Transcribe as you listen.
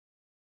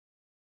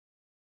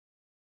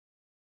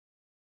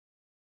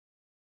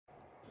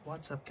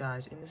What's up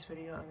guys, in this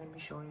video I'm going to be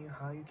showing you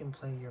how you can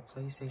play your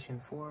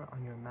PlayStation 4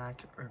 on your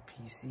Mac or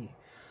PC.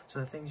 So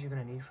the things you're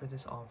going to need for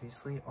this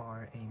obviously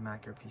are a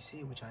Mac or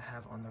PC, which I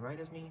have on the right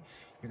of me.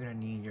 You're going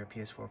to need your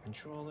PS4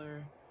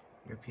 controller,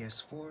 your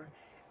PS4,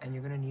 and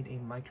you're going to need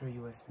a micro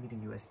USB to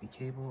USB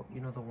cable,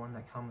 you know, the one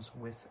that comes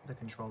with the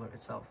controller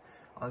itself.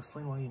 I'll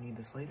explain why you need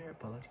this later,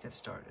 but let's get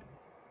started.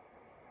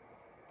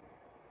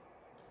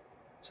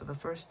 So the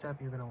first step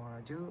you're going to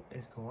want to do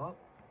is go up,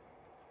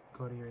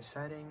 go to your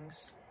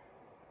settings,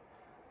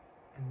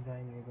 and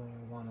then you're going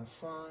to want to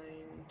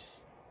find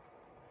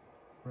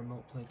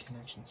remote play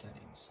connection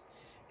settings.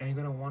 And you're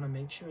going to want to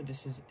make sure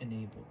this is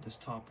enabled, this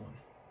top one.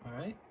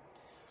 Alright?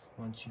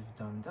 Once you've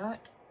done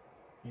that,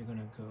 you're going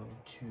to go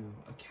to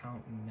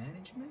account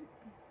management,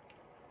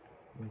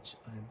 which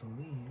I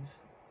believe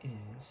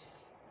is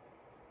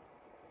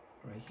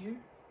right here.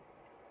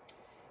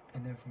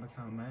 And then from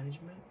account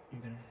management,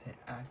 you're going to hit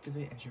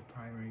activate as your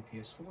primary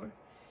PS4.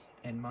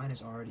 And mine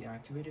is already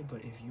activated,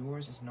 but if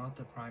yours is not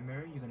the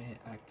primary, you're going to hit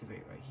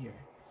activate right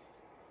here.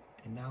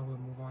 And now we'll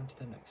move on to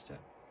the next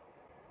step.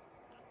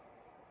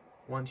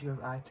 Once you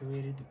have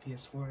activated the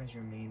PS4 as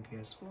your main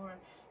PS4,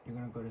 you're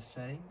going to go to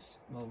settings.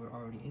 Well, we're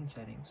already in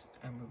settings,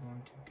 and we're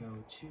going to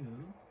go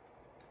to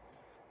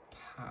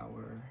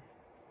power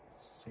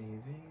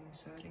saving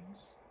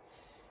settings.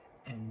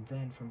 And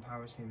then from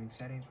power saving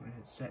settings, we're going to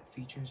hit set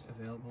features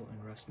available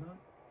in rest mode.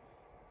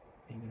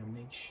 And you're going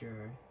to make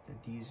sure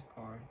that these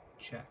are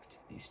checked.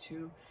 These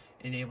two,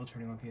 enable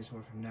turning on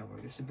PS4 from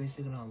network. This is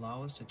basically going to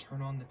allow us to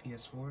turn on the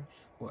PS4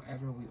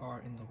 wherever we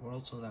are in the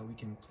world so that we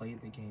can play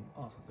the game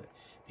off of it.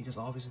 Because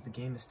obviously the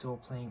game is still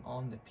playing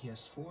on the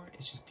PS4,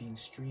 it's just being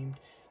streamed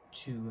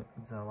to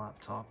the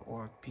laptop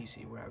or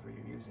PC, wherever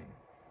you're using.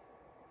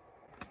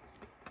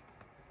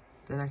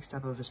 The next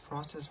step of this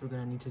process, we're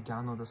going to need to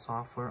download the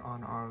software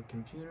on our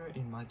computer.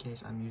 In my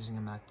case, I'm using a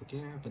MacBook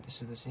Air, but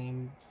this is the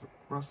same,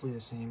 roughly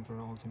the same for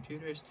all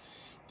computers.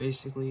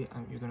 Basically,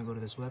 you're going to go to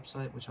this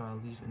website, which I'll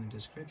leave in the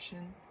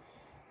description.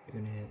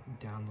 You're going to hit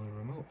download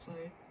remote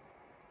play.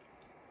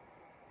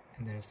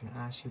 And then it's going to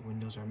ask you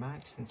Windows or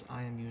Mac. Since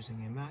I am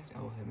using a Mac,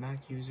 I will hit Mac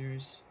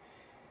users.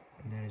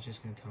 And then it's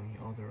just going to tell me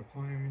all the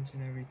requirements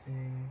and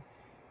everything.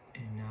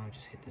 And now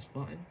just hit this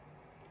button.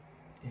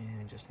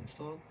 And it just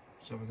installed.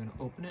 So we're going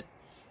to open it.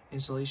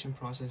 Installation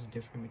process is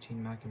different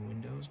between Mac and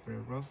Windows, but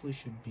it roughly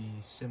should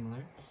be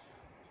similar.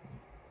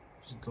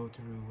 Just go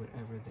through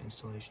whatever the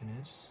installation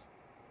is.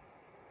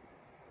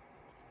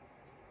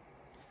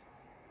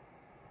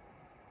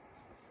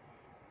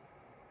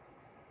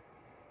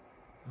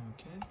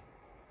 Okay.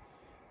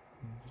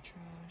 Move the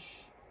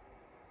trash.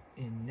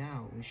 And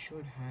now we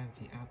should have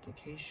the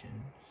application.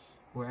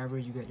 Wherever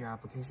you get your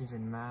applications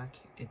in Mac,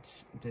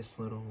 it's this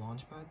little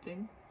launchpad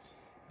thing.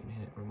 I'm going to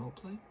hit remote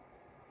play.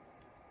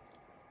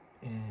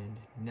 And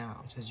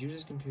now it says use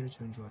this computer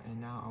to enjoy, and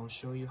now I'll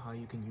show you how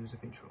you can use a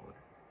controller.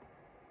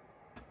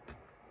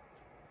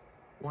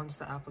 Once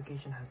the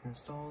application has been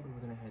installed,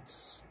 we're going to hit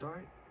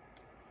start.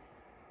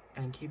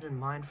 And keep in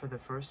mind, for the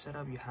first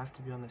setup, you have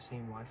to be on the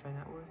same Wi-Fi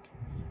network.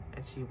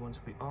 And see, once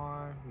we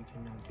are, we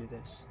can now do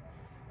this.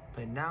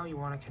 But now you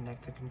want to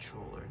connect the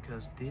controller,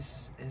 because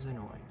this is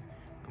annoying.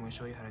 I'm going to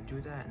show you how to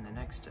do that in the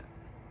next step.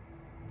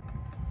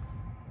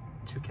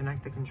 To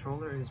connect the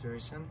controller, it is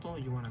very simple.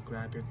 You want to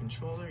grab your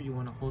controller, you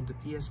want to hold the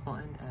PS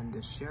button and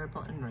the share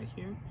button right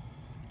here.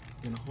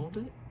 You're going to hold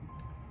it,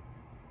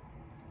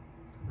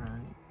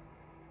 right,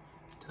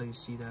 until you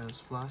see that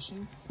it's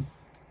flashing.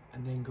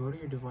 And then go to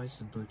your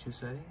device's Bluetooth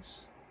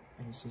settings,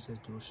 and you see it says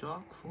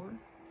DualShock 4.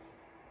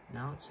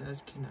 Now it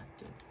says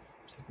connected.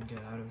 So you can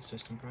get out of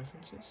system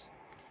preferences.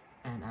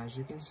 And as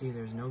you can see,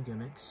 there's no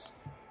gimmicks.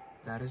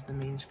 That is the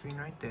main screen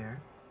right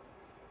there.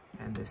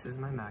 And this is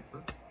my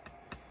MacBook.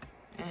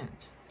 And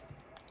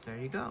there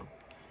you go.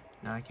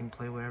 Now I can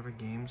play whatever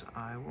games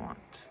I want.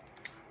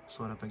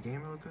 So load up a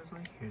game really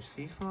quickly. Here's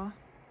FIFA.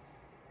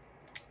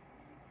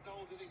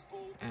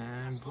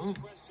 And boom.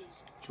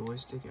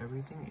 Joystick,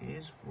 everything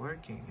is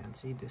working. And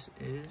see, this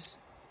is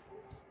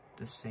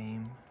the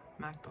same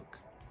MacBook.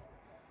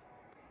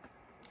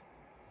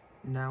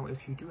 Now,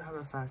 if you do have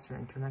a faster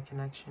internet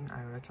connection,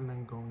 I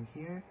recommend going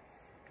here,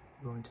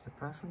 going to the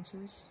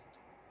preferences,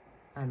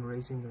 and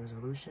raising the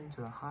resolution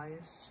to the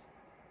highest,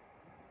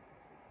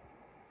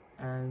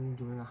 and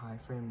doing a high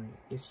frame rate.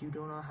 If you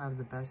do not have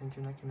the best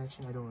internet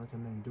connection, I don't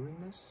recommend doing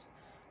this,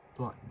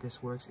 but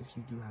this works if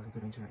you do have a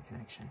good internet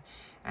connection.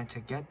 And to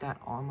get that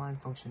online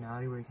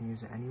functionality where you can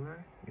use it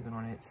anywhere, you're going to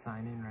want to hit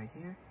sign in right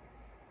here.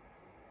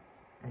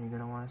 And you're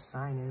going to want to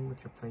sign in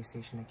with your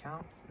PlayStation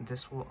account.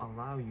 This will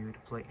allow you to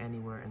play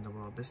anywhere in the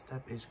world. This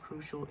step is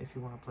crucial if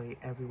you want to play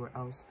everywhere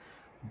else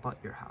but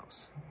your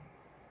house.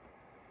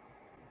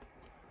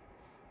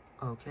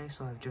 Okay,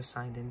 so I've just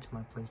signed into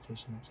my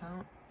PlayStation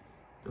account.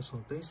 This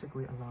will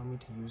basically allow me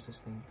to use this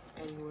thing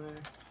anywhere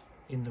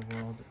in the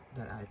world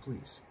that I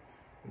please.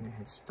 I'm going to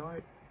hit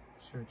start,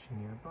 searching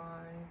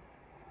nearby.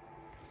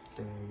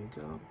 There you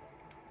go.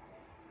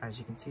 As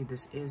you can see,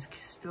 this is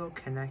still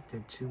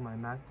connected to my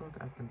MacBook.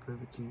 I can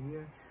prove it to you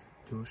here.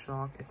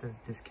 DualShock, it says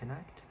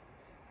disconnect.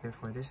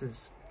 Therefore, this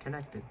is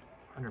connected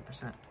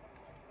 100%.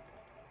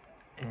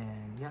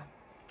 And yeah,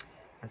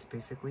 that's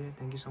basically it.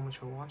 Thank you so much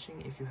for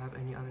watching. If you have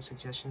any other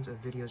suggestions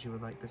of videos you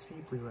would like to see,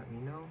 please let me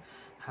know.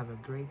 Have a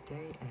great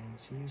day and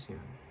see you soon.